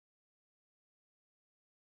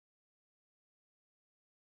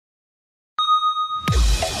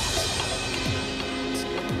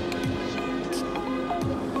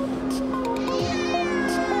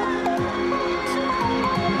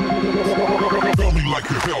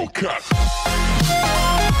like a Hellcat.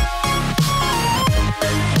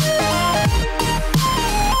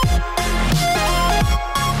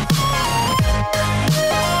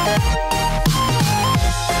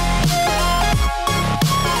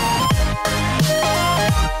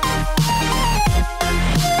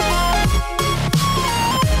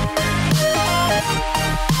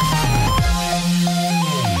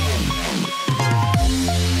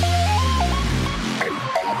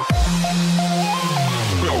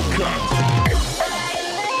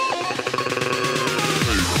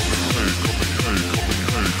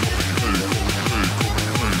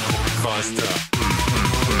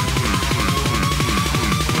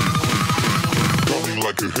 Coming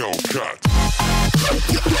like a Hellcat.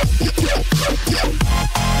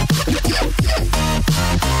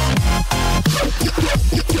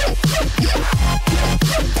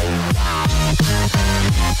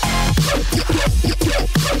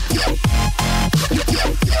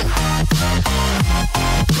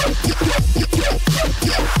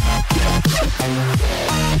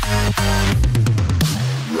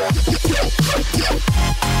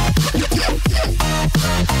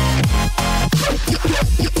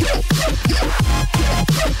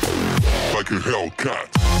 Like a Hellcat.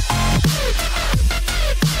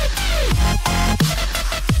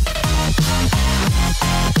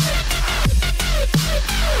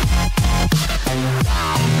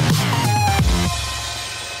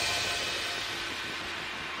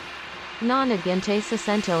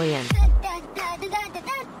 Septenonagintasescentillion.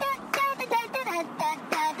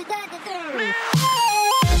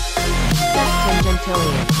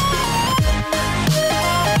 Septenquinquagintaoctingentillion.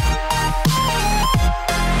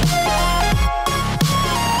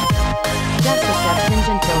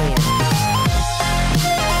 Desmeon.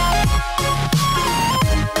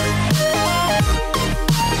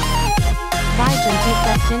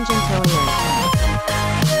 Unvigintiseptingentillion.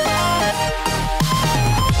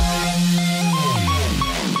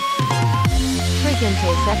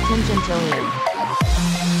 Tredeciseptingentillion.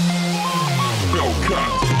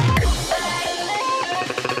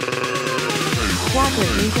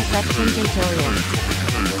 Quinquadragintaseptingentillion.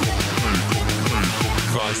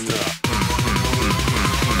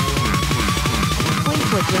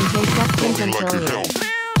 Quinquagintioctingentillion.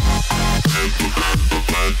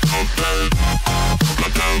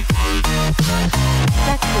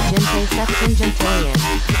 Septenonagintaseptingentillion. Septenseptuagintaseptingentillion.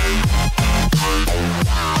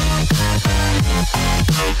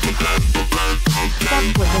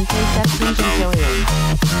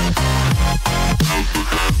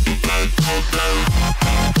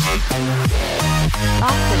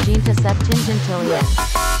 Unoctogintasescentillion.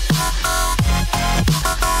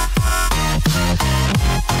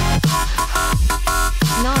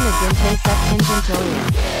 Novemvigintiseptingentillion.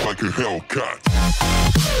 Like a Hellcat.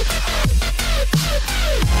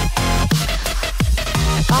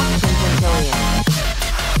 Octingentillion.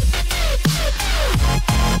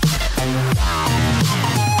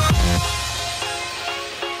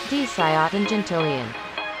 Desmeon.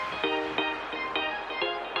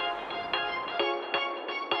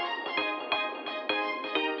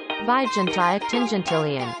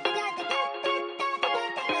 Unvigintioctingentillion.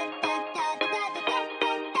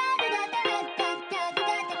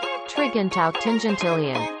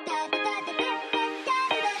 Trenonagintaseptingentillion.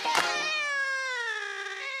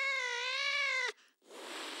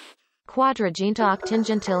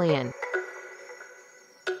 Unquadragintaoctingentillion.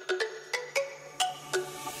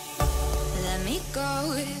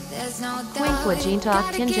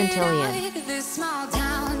 Quinquvigintioctingentillion.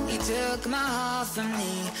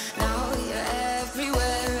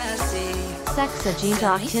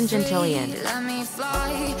 Unsexagintaseptingentillion.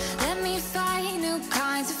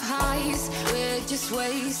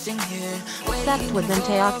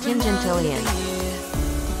 Septenonagintaseptingentillion.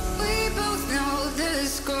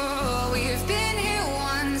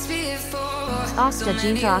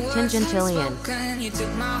 Unoctogintasescentillion.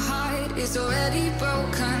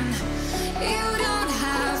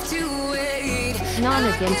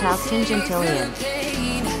 Septenonagintaseptingentillion.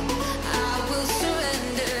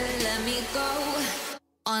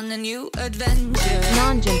 On a new adventure.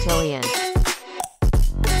 Quinongentillion.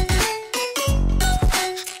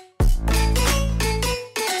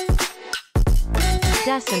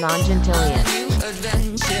 Desmeon. New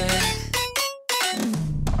adventure.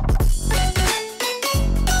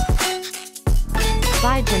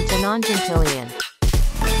 Unvigintinongentillion.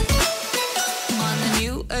 On a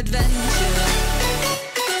new adventure.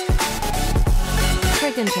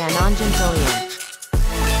 Trenonagintaseptingentillion.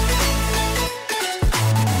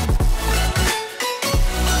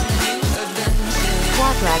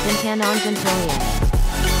 Quinquadragintaoctingentillion.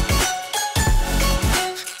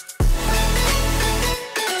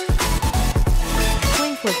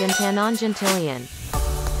 Unoctogintanongentillion.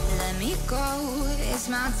 Let me go, it's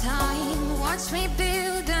my time. Watch me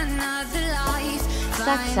build another life.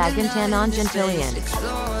 Unsexagintanongentillion.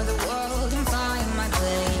 Explore the world and find my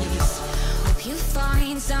place. Hope you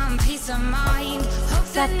find some peace of mind. Hope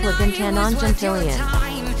the night was worth your Septenonagintasescentillion.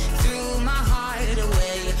 time. Threw my heart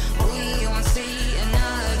away. We won't see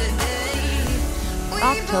another day.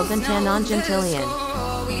 Unoctogintanongentillion.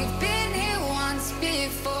 We've been here once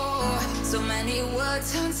before. So many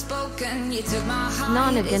words unspoken. You took my heart.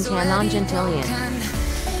 Nonagintanongentillion.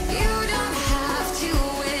 You don't have to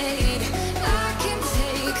wait. I can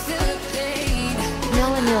take the pain.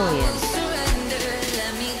 Millimillion. Surrender,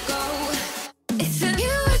 let me go. It's a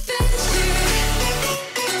new adventure.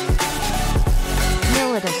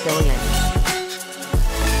 Millitrestrigintillion.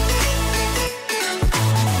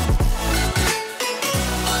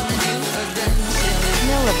 On the new adventure.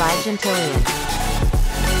 Millivigintillion.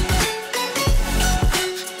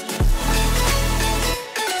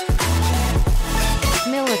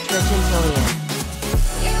 Millitrestrigintillion.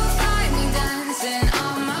 You find me dancing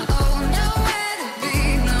on my own. Nowhere to be,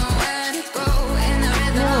 nowhere to go. In the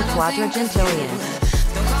rhythm I don't think of Millinovenquadragintillion. you.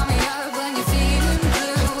 Don't call me up when you're feeling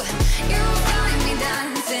blue. You find me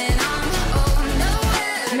dancing on my own.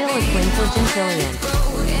 Nowhere to be, Milliquinsexagintillion. go.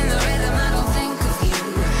 In the rhythm I don't think of you.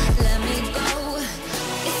 Let me go.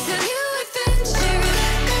 It's a new adventure.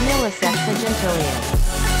 Milliseptendecillion.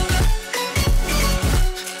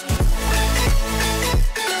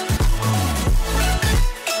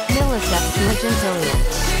 Milliseptendecillion.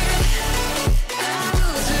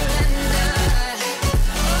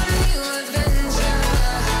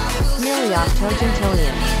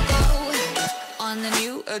 Milliunoctogintillion. On the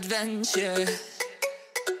new adventure.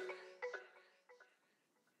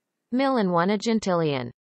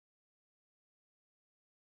 Millinovenquadragintillion.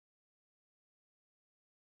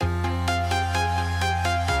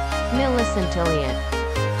 Milliseptendecillion.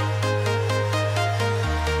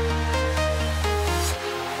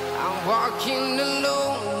 I'm walking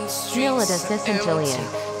alone, the streets Milliseptendecillion. are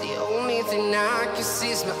empty. The only thing I can see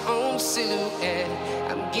is my own silhouette.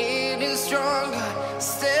 I'm getting stronger,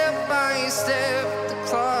 step by step. The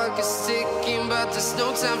clock is ticking, but there's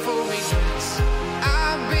no time for regrets.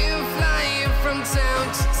 I've been flying from town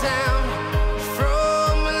to town,